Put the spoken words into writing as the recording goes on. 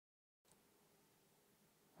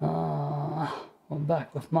I'm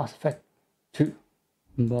back with Mass Effect 2.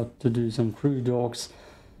 I'm about to do some crew dogs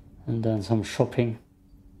and then some shopping.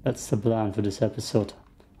 That's the plan for this episode.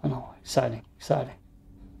 I know, exciting.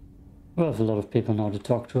 We have a lot of people now to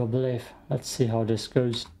talk to, I believe. Let's see how this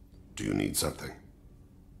goes. Do you need something?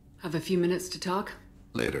 Have a few minutes to talk?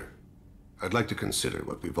 Later. I'd like to consider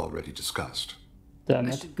what we've already discussed. Damn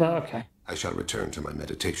it. Well, okay. I shall return to my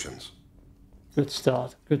meditations. Good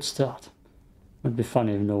start. Would be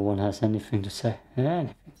funny if no one has anything to say.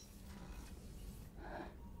 Anything.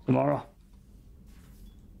 Samara.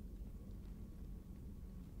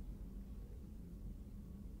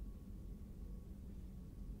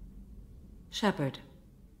 Shepard,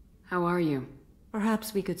 How are you?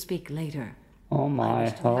 perhaps we could speak later. Oh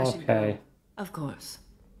my, okay. Of course.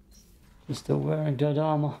 She's still wearing that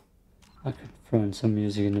armor. I could throw in some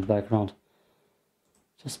music in the background.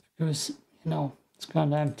 Just because, you know, it's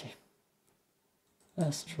kinda empty.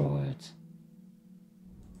 Asteroids.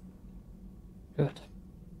 Good.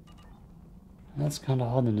 That's kinda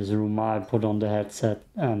hot in this room. I put on the headset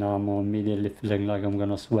and I'm immediately feeling like I'm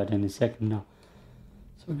gonna sweat any second now.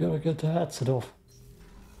 So we gotta get the headset off.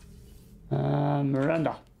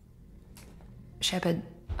 Miranda. Shepard,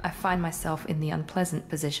 I find myself in the unpleasant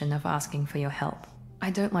position of asking for your help. I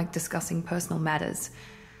don't like discussing personal matters,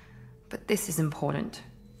 but this is important.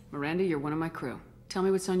 Miranda, you're one of my crew. Tell me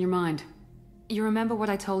what's on your mind. You remember what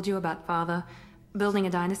I told you about Father? Building a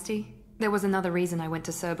dynasty? There was another reason I went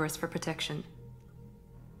to Cerberus for protection.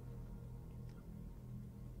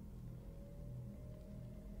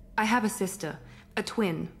 I have a sister, a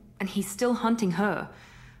twin, and he's still hunting her.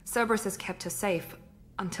 Cerberus has kept her safe,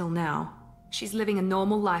 until now. She's living a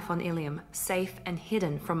normal life on Ilium, safe and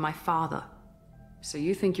hidden from my father. So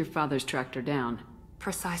you think your father's tracked her down?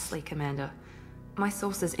 Precisely, Commander. My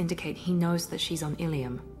sources indicate he knows that she's on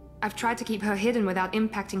Ilium. I've tried to keep her hidden without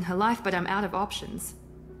impacting her life, but I'm out of options.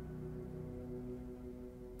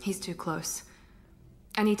 He's too close.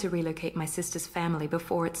 I need to relocate my sister's family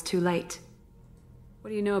before it's too late. What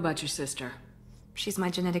do you know about your sister? She's my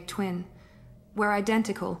genetic twin. We're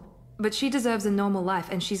identical, but she deserves a normal life,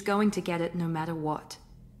 and she's going to get it no matter what.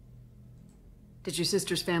 Did your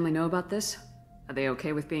sister's family know about this? Are they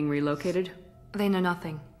okay with being relocated? They know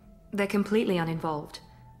nothing. They're completely uninvolved.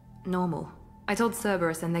 Normal. I told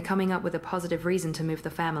Cerberus, and they're coming up with a positive reason to move the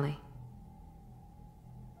family.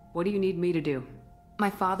 What do you need me to do? My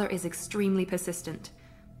father is extremely persistent.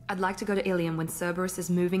 I'd like to go to Ilium when Cerberus is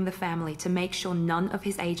moving the family to make sure none of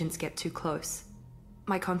his agents get too close.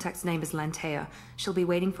 My contact's name is Lantea. She'll be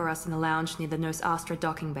waiting for us in the lounge near the Nos Astra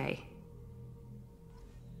docking bay.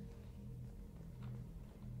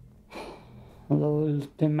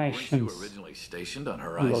 Ultimations. Weren't you originally stationed on A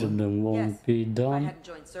lot Horizon? of them won't be If I done. hadn't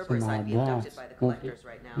joined Cerberus, Some I'd be are abducted bad. by the collectors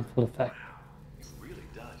right now. In full effect. You really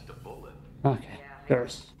dodged a bullet. Okay,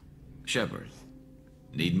 first. Shepard,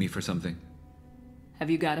 need me for something? Have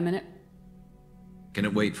you got a minute? Can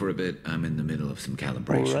it wait for a bit? I'm in the middle of some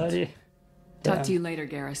calibrations. Already? Talk to you later,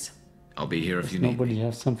 Garrus. I'll be here if Does you need nobody me.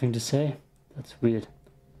 have something to say? That's weird.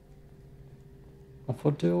 I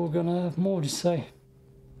thought they were gonna have more to say.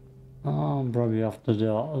 Probably after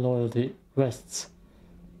the loyalty quests.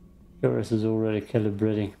 Garrus is already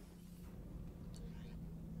calibrating.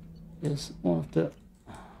 Is one of the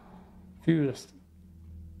fewest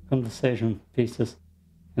conversation pieces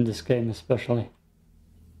in this game especially.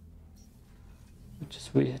 Which is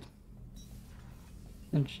weird.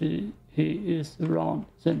 And he is around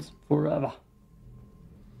since forever.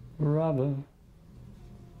 Forever.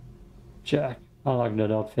 Jack, I like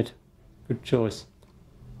that outfit. Good choice.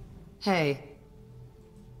 Hey,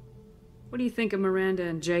 What do you think of Miranda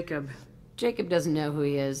and Jacob? Jacob doesn't know who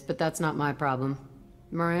he is, but that's not my problem.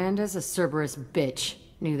 Miranda's a Cerberus bitch.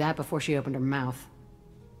 Knew that before she opened her mouth.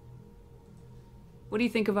 What do you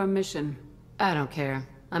think of our mission? I don't care.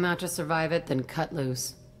 I'm out to survive it, then cut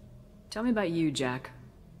loose. Tell me about you, Jack.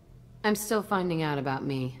 I'm still finding out about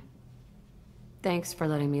me. Thanks for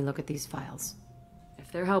letting me look at these files.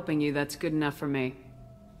 If they're helping you, that's good enough for me.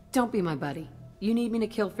 Don't be my buddy. You need me to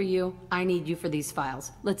kill for you, I need you for these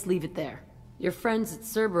files. Let's leave it there. Your friends at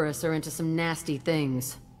Cerberus are into some nasty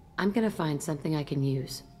things. I'm gonna find something I can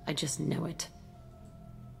use. I just know it.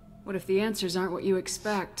 What if the answers aren't what you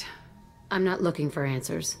expect? I'm not looking for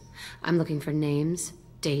answers. I'm looking for names,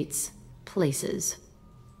 dates, places.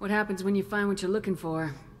 What happens when you find what you're looking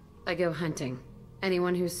for? I go hunting.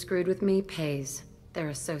 Anyone who's screwed with me pays. Their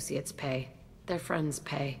associates pay. Their friends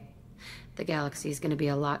pay. The galaxy's gonna be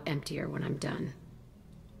a lot emptier when I'm done.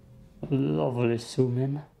 Lovely zoom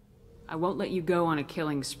in. I won't let you go on a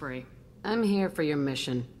killing spree. I'm here for your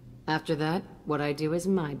mission. After that, what I do is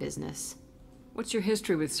my business. What's your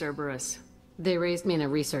history with Cerberus? They raised me in a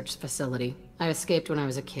research facility. I escaped when I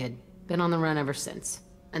was a kid. Been on the run ever since.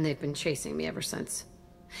 And they've been chasing me ever since.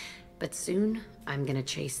 But soon, I'm gonna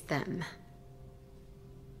chase them.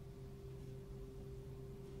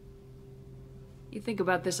 You think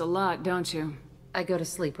about this a lot, don't you? I go to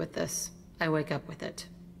sleep with this. I wake up with it.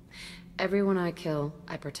 Everyone I kill,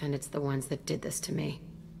 I pretend it's the ones that did this to me.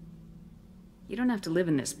 You don't have to live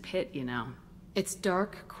in this pit, you know. It's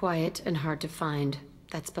dark, quiet, and hard to find.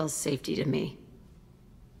 That spells safety to me.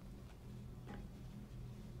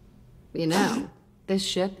 You know, this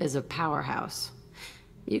ship is a powerhouse.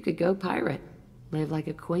 You could go pirate, live like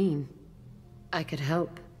a queen. I could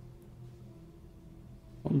help.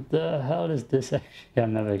 What the hell is this actually? I've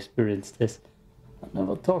never experienced this. I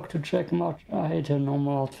never talked to Jack much. I hate her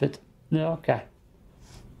normal outfit. Yeah, okay.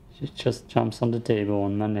 She just jumps on the table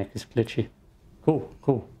and my neck is glitchy. Cool,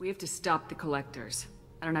 cool. We have to stop the collectors.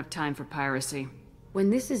 I don't have time for piracy. When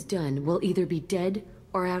this is done, we'll either be dead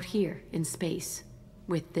or out here in space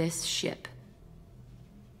with this ship.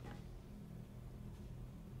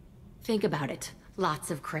 Think about it.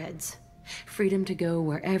 Lots of creds. Freedom to go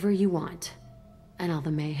wherever you want. And all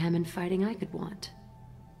the mayhem and fighting I could want.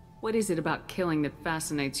 What is it about killing that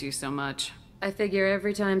fascinates you so much? I figure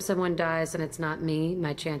every time someone dies and it's not me,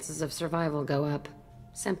 my chances of survival go up.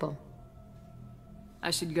 Simple.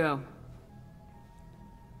 I should go.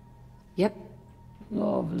 Yep.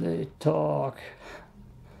 Lovely talk.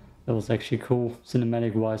 That was actually cool,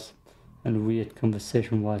 cinematic wise and weird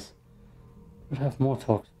conversation wise. Would have more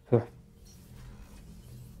talks with her.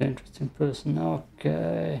 Interesting person,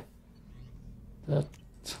 okay. That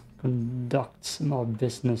conducts my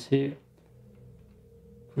business here.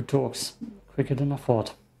 Who talks quicker than I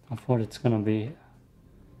thought. I thought it's gonna be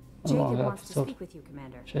a long Jacob wants to episode. speak with you,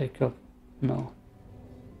 Commander. Jacob, no.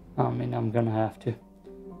 I mean, I'm gonna have to.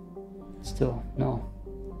 Still, no.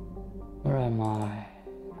 Where am I?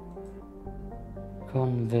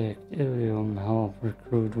 Convict, Ilium, help,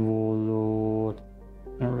 recruit, warlord,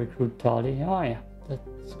 and recruit Tali. Oh yeah,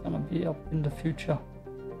 that's gonna be up in the future.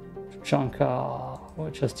 Tuchanka,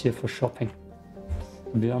 we're just here for shopping.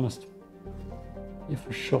 To be honest, here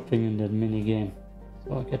for shopping in that mini game,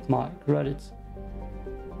 so I get my credits,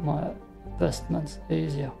 my investments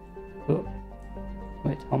easier. Oh,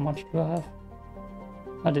 wait, how much do I have?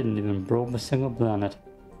 I didn't even probe a single planet.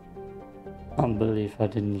 I believe I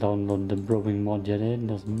didn't download the probing mod yet. It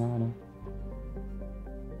doesn't matter.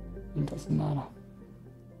 It doesn't matter.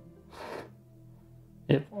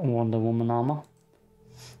 Yep, Wonder Woman armor.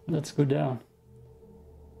 Let's go down.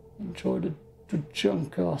 Enjoy the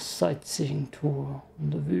Tuchanka sightseeing tour.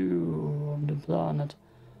 The view of the planet.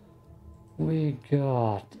 We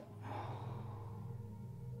got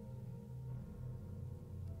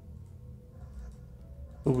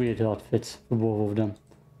weird outfits for both of them.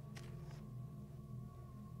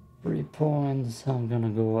 3 points. I'm gonna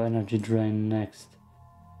go energy drain next.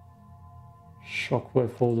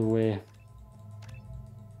 Shockwave all the way.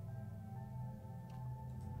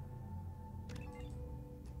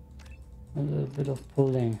 A little bit of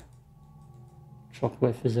pulling.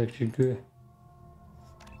 Shockwave is actually good.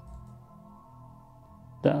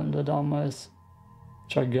 Damn, that armor is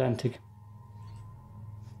gigantic.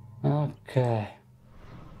 Okay.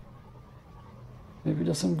 Maybe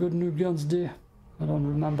there's some good new guns there. I don't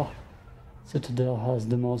remember. Citadel has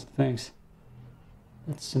the most things.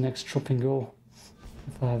 That's the next shopping goal.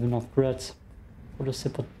 If I have enough breads for the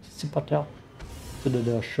Citadel.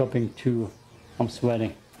 Citadel shopping too. I'm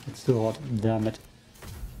sweating. It's too hot. Damn it.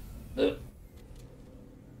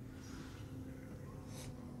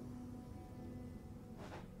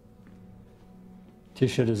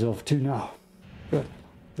 T-shirt is off too now. Good.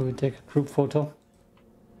 Do we take a group photo?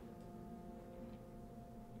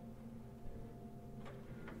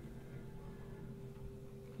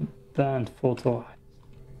 Band photo.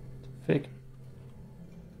 Fake.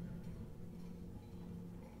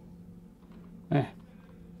 It's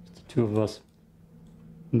the two of us.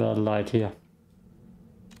 Bad light here.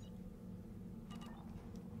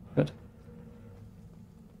 Good.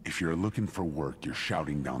 If you're looking for work, you're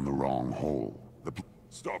shouting down the wrong hole.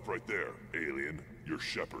 Stop right there, alien. You're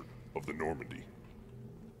Shepard of the Normandy.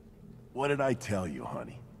 What did I tell you,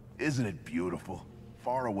 honey? Isn't it beautiful?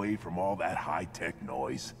 Far away from all that high-tech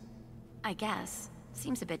noise. I guess.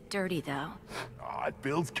 Seems a bit dirty, though. Ah, it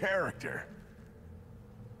builds character.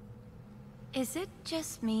 Is it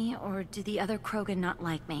just me, or do the other Krogan not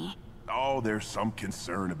like me? Oh, there's some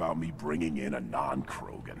concern about me bringing in a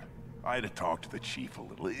non-Krogan. I had to talk to the chief a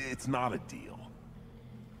little. It's not a deal.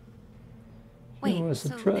 Wait, so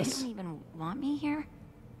they don't even want me here?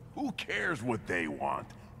 Who cares what they want?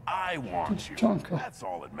 I want you. Tuchanka. That's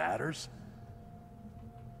all that matters.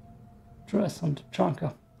 dress on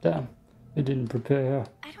Tuchanka. Damn, we didn't prepare her.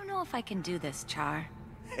 I don't know if I can do this, Char.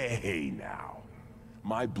 Hey now.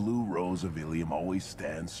 My blue rose of Ilium always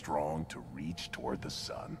stands strong to reach toward the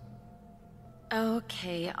sun.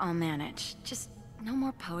 Okay, I'll manage. Just no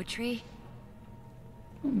more poetry.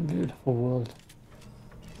 Beautiful world.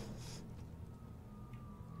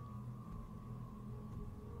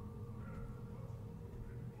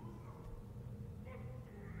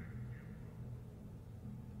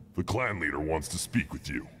 The clan leader wants to speak with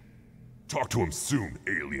you. Talk to him soon,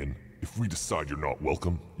 alien. If we decide you're not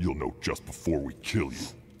welcome, you'll know just before we kill you.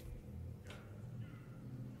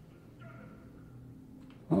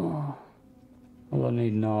 Oh. All I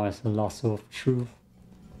need now is a lasso of truth.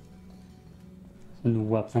 It's a new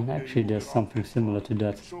weapon. Actually, there's something similar to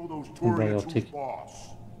that in Biotic.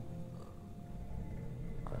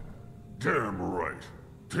 Damn right.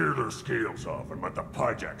 Tear their scales off and let the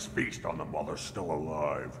Pyjaks feast on them while they're still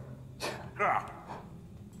alive. Ha!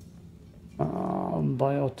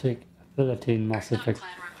 Biotic ability in Mass Effect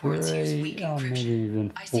 3, maybe even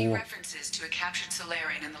 4. I see references to a captured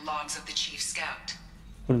Solarian in the logs of the Chief Scout.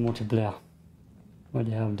 For the multiplayer. Why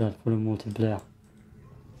do you have that for the multiplayer?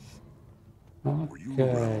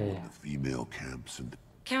 Okay. Female camps and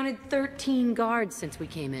Counted 13 guards since we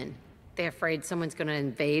came in. They afraid someone's gonna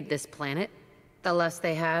invade this planet? The less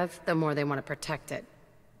they have, the more they want to protect it.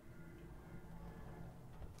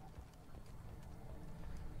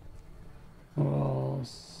 Well,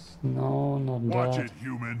 no, not Watch that. it,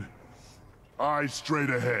 human. Eyes straight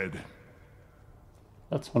ahead.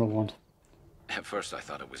 That's what I want. At first I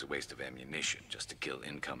thought it was a waste of ammunition just to kill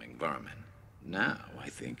incoming vermin. Now I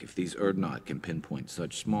think if these Urdnot can pinpoint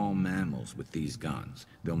such small mammals with these guns,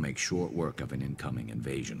 they'll make short work of an incoming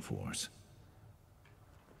invasion force.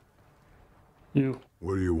 You.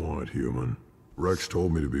 What do you want, human? Rex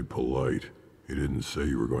told me to be polite. He didn't say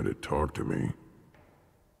you were going to talk to me.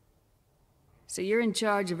 So you're in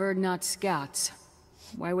charge of Urdnot scouts.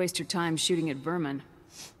 Why waste your time shooting at vermin?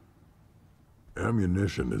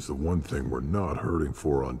 Ammunition is the one thing we're not hurting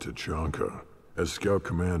for on Tuchanka. As scout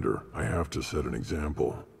commander, I have to set an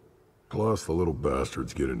example. Plus, the little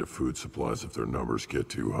bastards get into food supplies if their numbers get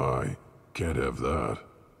too high. Can't have that.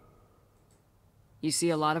 You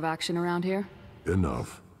see a lot of action around here?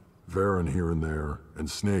 Enough. Varen here and there, and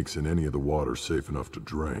snakes in any of the water safe enough to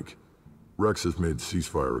drink. Rex has made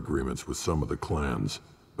ceasefire agreements with some of the clans,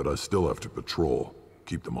 but I still have to patrol,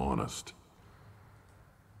 keep them honest.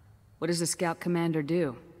 What does the scout commander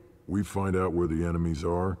do? We find out where the enemies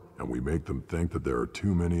are, and we make them think that there are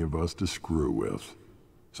too many of us to screw with.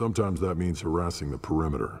 Sometimes that means harassing the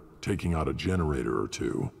perimeter, taking out a generator or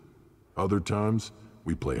two. Other times,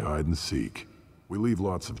 we play hide and seek. We leave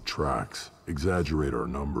lots of tracks, exaggerate our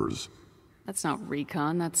numbers. That's not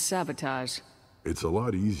recon, that's sabotage. It's a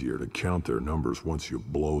lot easier to count their numbers once you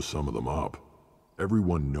blow some of them up.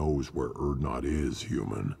 Everyone knows where Urdnot is,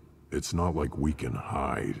 human. It's not like we can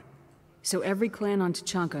hide. So every clan on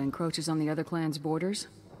Tuchanka encroaches on the other clan's borders?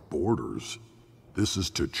 Borders? This is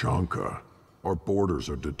Tuchanka. Our borders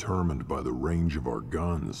are determined by the range of our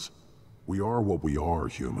guns. We are what we are,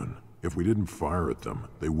 human. If we didn't fire at them,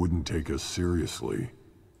 they wouldn't take us seriously.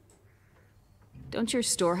 Don't your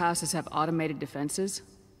storehouses have automated defenses?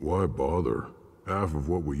 Why bother? Half of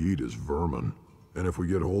what we eat is vermin. And if we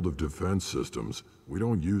get hold of defense systems, we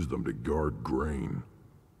don't use them to guard grain.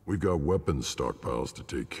 We've got weapons stockpiles to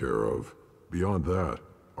take care of. Beyond that,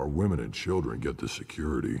 our women and children get the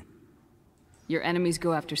security. Your enemies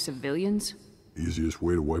go after civilians? Easiest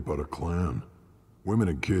way to wipe out a clan. Women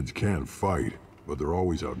and kids can fight, but they're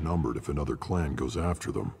always outnumbered if another clan goes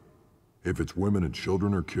after them. If its women and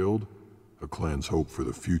children are killed, a clan's hope for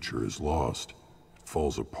the future is lost. It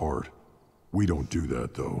falls apart. We don't do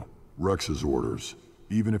that, though. Rex's orders.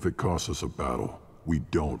 Even if it costs us a battle, we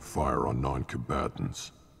don't fire on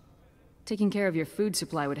non-combatants. Taking care of your food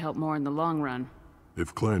supply would help more in the long run.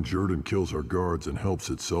 If Clan Jordan kills our guards and helps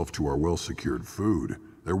itself to our well-secured food,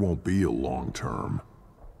 there won't be a long term.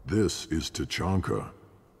 This is Tuchanka.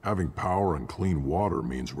 Having power and clean water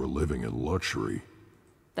means we're living in luxury.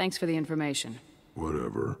 Thanks for the information.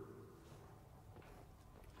 Whatever.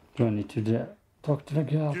 Do I need to talk to the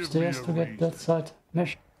guy upstairs to get that side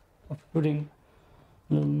mesh of putting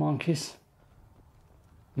little monkeys?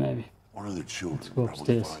 Maybe. One of the children, let's go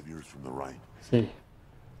probably upstairs. 5 years from the right. See.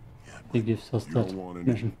 He gives us that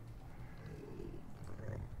mission.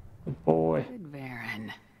 Good boy. Good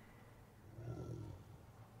Varen.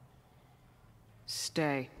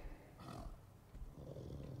 Stay.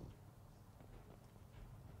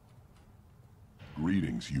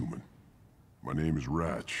 Greetings, human. My name is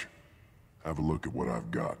Ratch. Have a look at what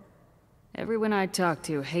I've got. Everyone I talk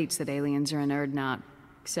to hates that aliens are an Erdnot,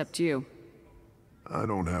 except you. I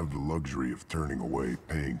don't have the luxury of turning away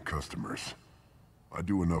paying customers. I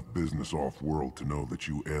do enough business off-world to know that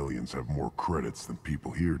you aliens have more credits than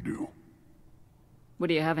people here do. What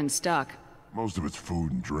do you have in stock? Most of it's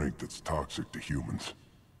food and drink that's toxic to humans.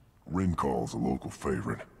 Rincall's a local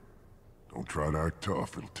favorite. Don't try to act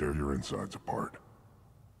tough, it'll tear your insides apart.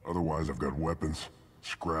 Otherwise, I've got weapons,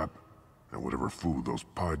 scrap, and whatever food those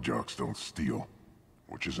pie jocks don't steal,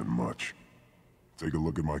 which isn't much. Take a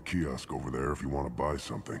look at my kiosk over there if you want to buy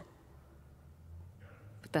something.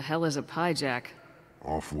 What the hell is a pie jack?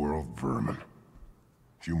 Off-world vermin.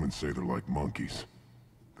 Humans say they're like monkeys.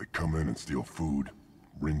 They come in and steal food,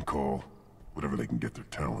 Rincall, whatever they can get their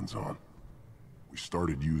talons on. We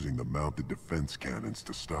started using the mounted defense cannons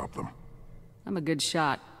to stop them. I'm a good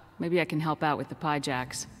shot. Maybe I can help out with the pie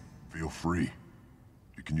jacks. Feel free.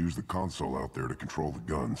 You can use the console out there to control the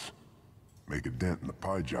guns. Make a dent in the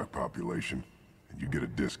pie jack population, and you get a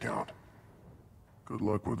discount. Good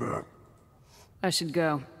luck with that. I should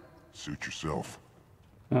go. Suit yourself.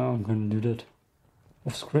 Oh, I'm gonna do that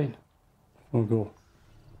off screen. We'll go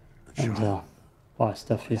and buy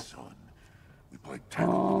stuff here.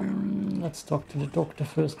 Let's talk to the doctor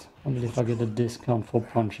first. I believe I get a discount for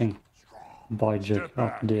punching Bijak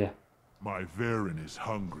up there. My Varen is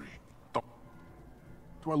hungry.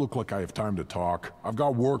 Do I look like I have time to talk? I've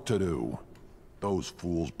got work to do. Those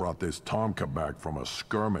fools brought this Tomka back from a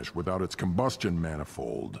skirmish without its combustion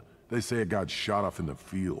manifold. They say it got shot off in the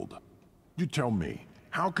field. You tell me,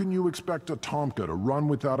 how can you expect a Tomka to run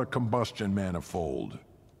without a combustion manifold?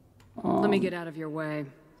 Let me get out of your way.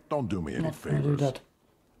 Don't do me any Not gonna favors. do that.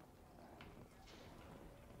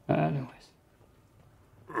 Anyways,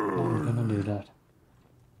 I'm gonna do that.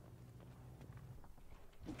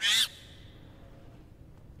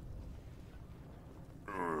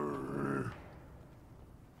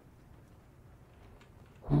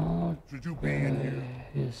 Should you be in here?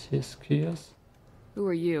 Here's his kiosk. Who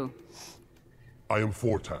are you? I am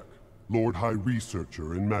Fortak, Lord High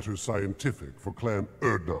Researcher in matters scientific for Clan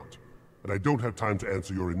Erdnot, and I don't have time to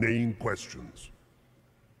answer your inane questions.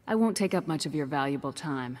 I won't take up much of your valuable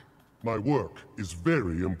time. My work is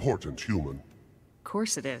very important, human. Of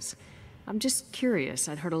course it is. I'm just curious.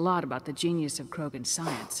 I'd heard a lot about the genius of Krogan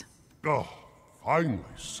science. Oh, finally,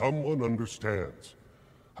 someone understands.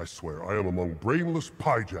 I swear I am among brainless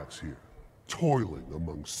pyjacks here, toiling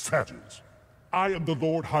among savages. I am the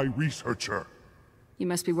Lord High Researcher. You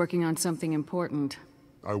must be working on something important.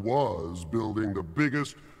 I was building the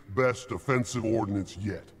biggest, best offensive ordnance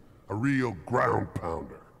yet. A real ground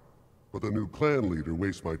pounder. But the new clan leader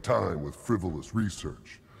wastes my time with frivolous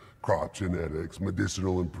research. Crop genetics,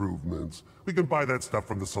 medicinal improvements. We can buy that stuff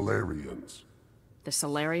from the Solarians. The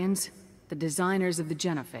Solarians? The designers of the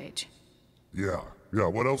Genophage. Yeah,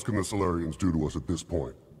 what else can the Solarians do to us at this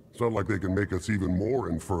point? It's not like they can make us even more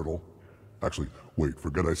infertile. Actually, wait,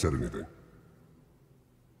 forget I said anything.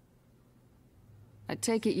 I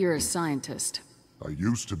take it you're a scientist. I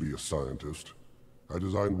used to be a scientist. I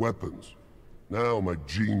designed weapons. Now my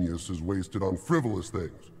genius is wasted on frivolous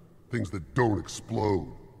things. Things that don't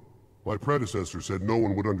explode. My predecessor said no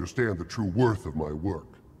one would understand the true worth of my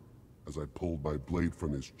work. As I pulled my blade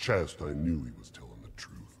from his chest, I knew he was telling the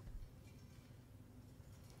truth.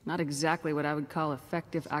 Not exactly what I would call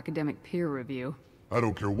effective academic peer review. I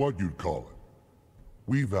don't care what you'd call it.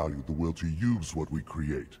 We value the will to use what we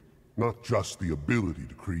create, not just the ability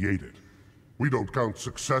to create it. We don't count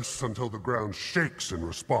success until the ground shakes in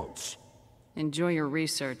response. Enjoy your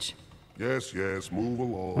research. Yes, move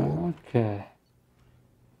along. Okay.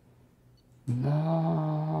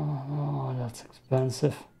 No, that's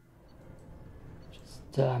expensive.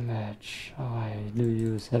 Just damage. I do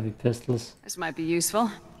use heavy pistols. This might be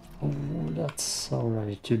useful. Oh, that's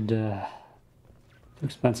already too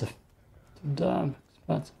expensive. Too damn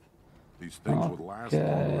expensive. These things would last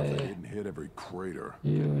longer if they didn't hit every crater.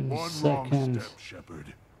 You in One second. wrong step,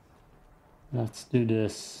 Shepard. Let's do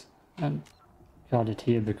this. And got it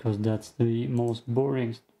here because that's the most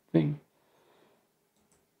boring thing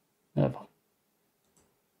ever.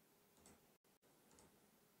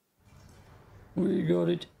 We got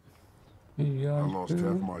it. I lost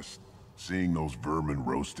half my... Seeing those vermin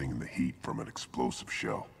roasting in the heat from an explosive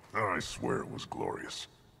shell. I swear it was glorious.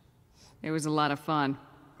 It was a lot of fun.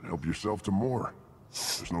 Help yourself to more.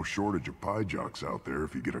 There's no shortage of pie jocks out there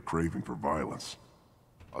if you get a craving for violence.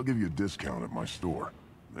 I'll give you a discount at my store.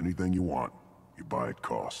 Anything you want, you buy at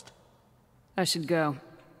cost. I should go.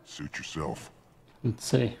 Suit yourself. Let's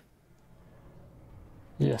see.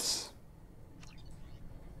 Yes.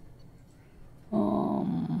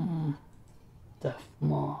 Death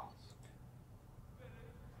mask.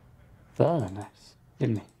 Very nice. Give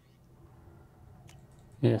me.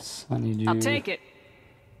 Yes, I need you. I'll take it.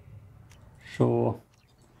 Sure.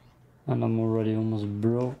 And I'm already almost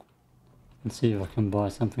broke. Let's see if I can buy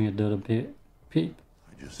something a little bit cheap.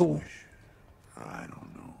 I just wish. I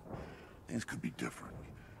don't know. Things could be different.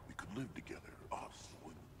 We could live together. Us.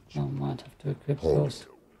 I might have to equip those.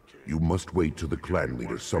 You must wait till the clan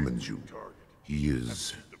leader summons you. He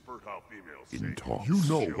is in talks. You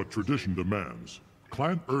know what tradition demands.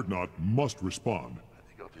 Clan Erdnot must respond.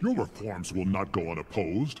 Your reforms will not go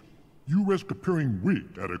unopposed. You risk appearing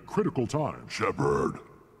weak at a critical time. Shepard.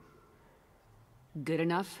 Good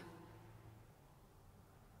enough?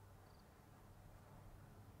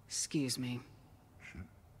 Excuse me.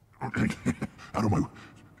 Out of my...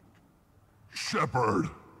 Shepard!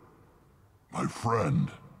 My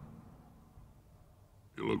friend.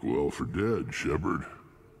 You look well for dead, Shepard.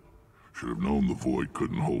 Should have known the void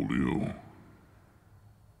couldn't hold you.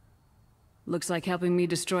 Looks like helping me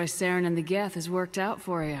destroy Saren and the Geth has worked out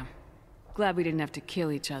for you. Glad we didn't have to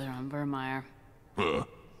kill each other on Vermeer. Huh.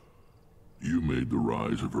 You made the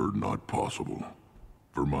rise of Erdnot possible.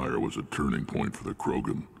 Vermeer was a turning point for the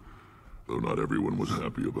Krogan, though not everyone was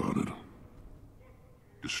happy about it.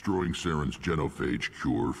 Destroying Saren's genophage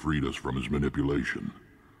cure freed us from his manipulation.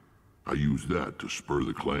 I used that to spur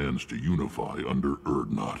the clans to unify under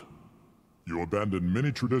Erdnot. You abandoned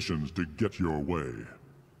many traditions to get your way.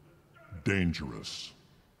 Dangerous.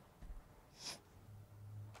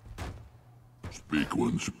 Speak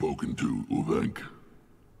when spoken to, Uvenk.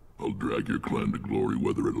 I'll drag your clan to glory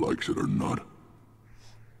whether it likes it or not.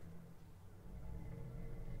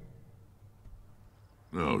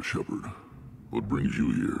 Now, Shepard, what brings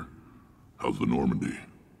you here? How's the Normandy?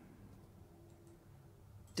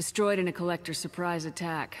 Destroyed in a collector surprise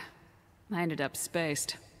attack. I ended up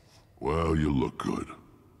spaced. Well, you look good.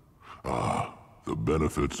 Ah, the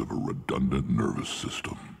benefits of a redundant nervous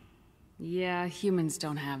system. Yeah, humans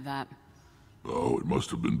don't have that. Oh, it must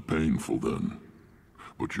have been painful then.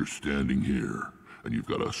 But you're standing here, and you've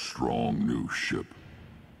got a strong new ship.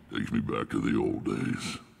 Takes me back to the old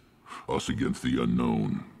days. Us against the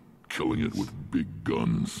unknown, killing it with big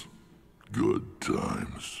guns. Good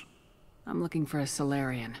times. I'm looking for a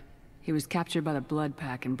Solarian. He was captured by the Blood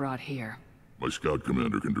Pack and brought here. My scout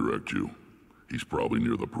commander can direct you. He's probably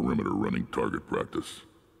near the perimeter running target practice.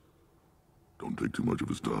 Don't take too much of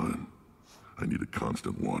his time. I need a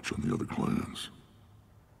constant watch on the other clans.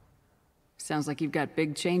 Sounds like you've got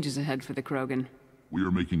big changes ahead for the Krogan. We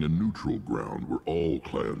are making a neutral ground where all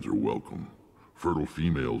clans are welcome. Fertile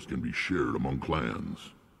females can be shared among clans.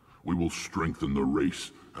 We will strengthen the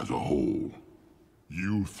race as a whole.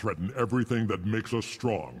 You threaten everything that makes us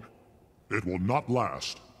strong. It will not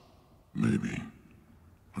last. Maybe.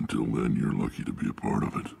 Until then, you're lucky to be a part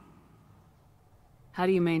of it. How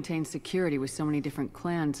do you maintain security with so many different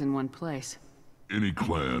clans in one place? Any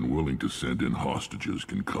clan willing to send in hostages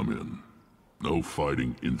can come in. No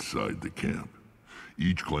fighting inside the camp.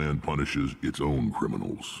 Each clan punishes its own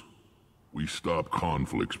criminals. We stop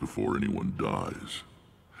conflicts before anyone dies.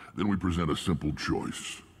 Then we present a simple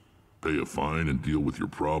choice. Pay a fine and deal with your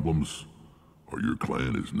problems, or your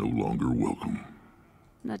clan is no longer welcome.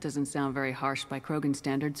 That doesn't sound very harsh by Krogan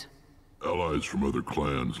standards. Allies from other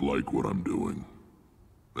clans like what I'm doing.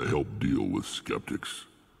 They help deal with skeptics.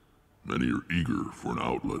 Many are eager for an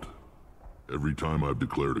outlet. Every time I've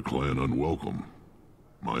declared a clan unwelcome,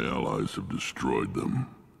 my allies have destroyed them.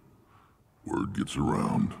 Word gets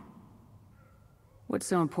around. What's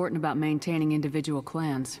so important about maintaining individual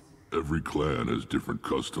clans? Every clan has different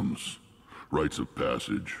customs, rites of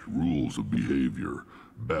passage, rules of behavior,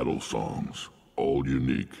 battle songs, all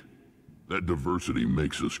unique. That diversity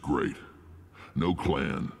makes us great. No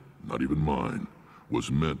clan, not even mine, was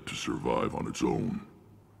meant to survive on its own.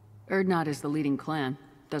 Erdnot is the leading clan.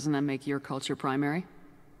 Doesn't that make your culture primary?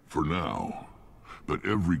 For now. But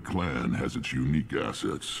every clan has its unique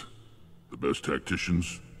assets. The best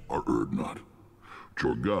tacticians are Erdnot.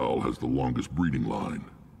 Chorgal has the longest breeding line.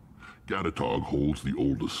 Gatatog holds the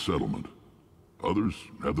oldest settlement. Others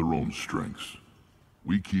have their own strengths.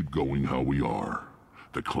 We keep going how we are.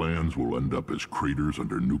 The clans will end up as craters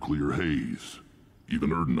under nuclear haze. Even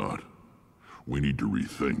Erdnot. We need to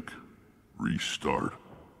rethink. Restart.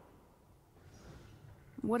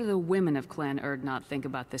 What do the women of Clan Erdnot think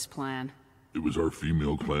about this plan? It was our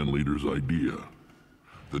female clan leader's idea.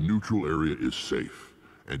 The neutral area is safe,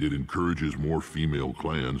 and it encourages more female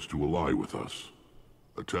clans to ally with us.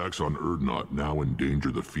 Attacks on Erdnot now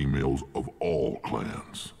endanger the females of all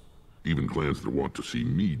clans. Even clans that want to see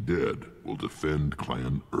me dead will defend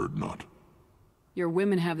Clan Erdnot. Your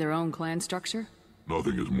women have their own clan structure?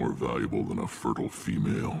 Nothing is more valuable than a fertile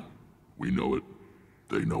female. We know it.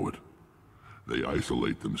 They know it. They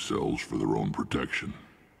isolate themselves for their own protection.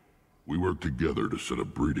 We work together to set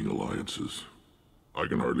up breeding alliances. I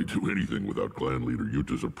can hardly do anything without clan leader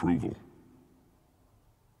Yuta's approval.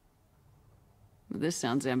 This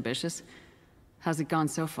sounds ambitious. How's it gone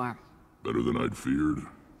so far? Better than I'd feared.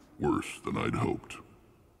 Worse than I'd hoped.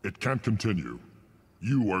 It can't continue.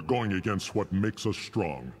 You are going against what makes us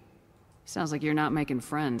strong. Sounds like you're not making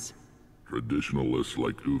friends. Traditionalists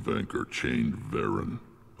like Uvenk are chained Varen,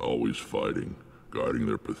 always fighting, guarding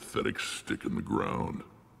their pathetic stick in the ground.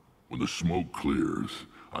 When the smoke clears,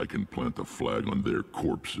 I can plant a flag on their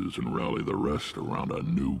corpses and rally the rest around a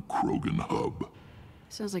new Krogan hub.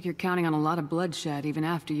 Sounds like you're counting on a lot of bloodshed even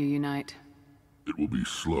after you unite. It will be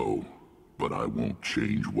slow, but I won't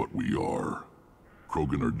change what we are.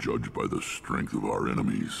 Krogan are judged by the strength of our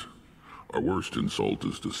enemies. Our worst insult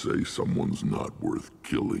is to say someone's not worth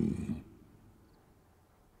killing.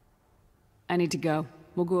 I need to go.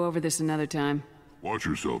 We'll go over this another time. Watch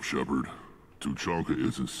yourself, Shepard. Tuchanka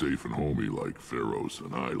isn't safe and homey like Pharaohs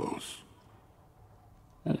and Ilos.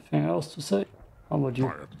 Anything else to say? How about you?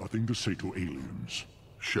 I have nothing to say to aliens.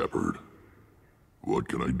 Shepard, what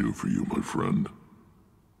can I do for you, my friend?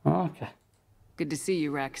 Okay. Good to see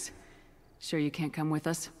you, Rex. Sure you can't come with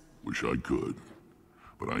us? Wish I could,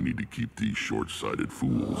 but I need to keep these short-sighted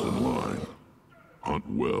fools in line. Hunt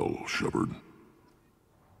well, Shepard.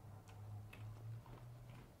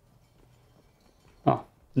 Oh,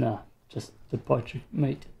 no, just the budget,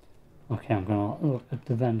 mate. Okay, I'm gonna look at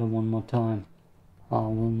the vendor one more time. I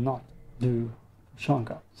will not do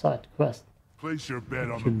Tuchanka side quest. Place your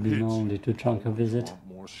bet on Should the be pitch. only Tuchanka visit.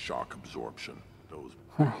 More shock absorption. Those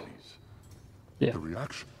Huh. babies. Yeah. The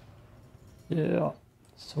reaction. Yeah.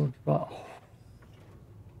 So dry.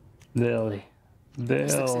 Barely.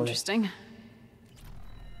 This looks Barely. interesting.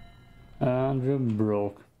 And we're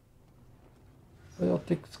broke.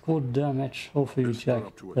 Chaotic squad damage. Hopefully you check.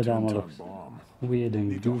 That armor looks weird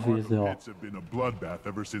and goofy as hell. Pits have been a bloodbath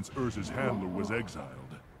ever since Urza's handler was exiled.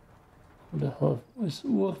 Who the hell is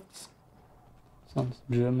Wurz? Sounds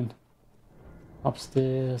German.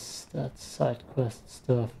 Upstairs, that's side quest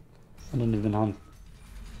stuff. I don't even hunt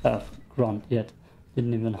Grunt yet.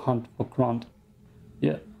 Didn't even hunt for Grunt.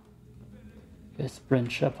 Yeah. Okay,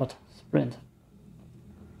 sprint, Shepard. Sprint.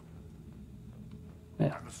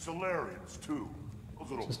 Yeah. And the Solarians, too. Those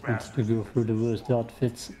little Just wants to go through the worst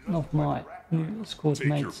outfits of my new squad Take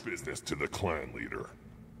your mates. business to the clan leader.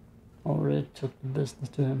 Already took the business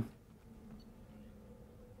to him.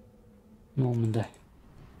 Normandy. Let's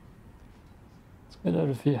get out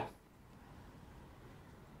of here.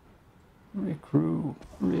 Recruit,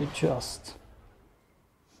 readjust.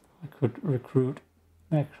 I could recruit,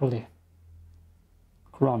 actually.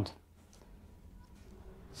 Grunt.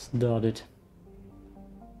 Start it.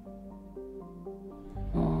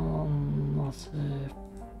 Massive.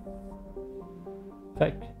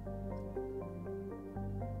 Fake.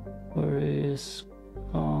 Where is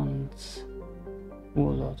Grunt's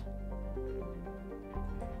Warlord?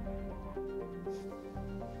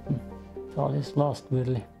 Tali's lost,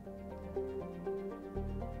 weirdly.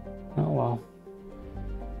 Oh well.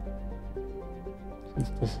 Since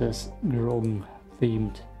this is Grogan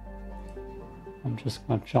themed, I'm just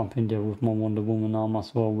gonna jump in there with my Wonder Woman armor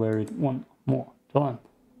so I'll wear it one more time.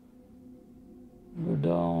 Go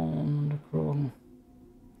down the Grogan.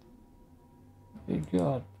 We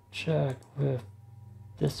got check with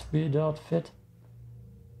this weird outfit.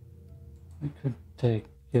 We could take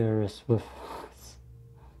Garrus with us.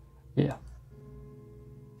 Yeah.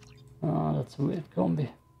 Ah, that's a weird combi.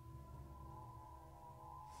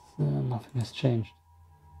 So nothing has changed.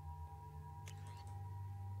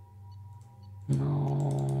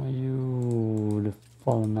 No, you, the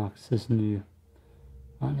fallen axe is new.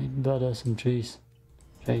 I need butter and cheese.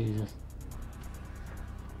 Jesus.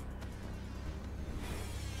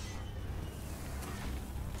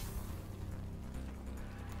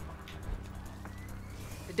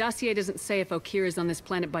 The dossier doesn't say if Okir is on this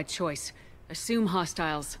planet by choice. Assume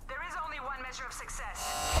hostiles. There is only one measure of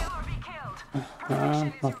success. Kill or be killed.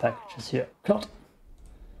 And my package is here. Cut.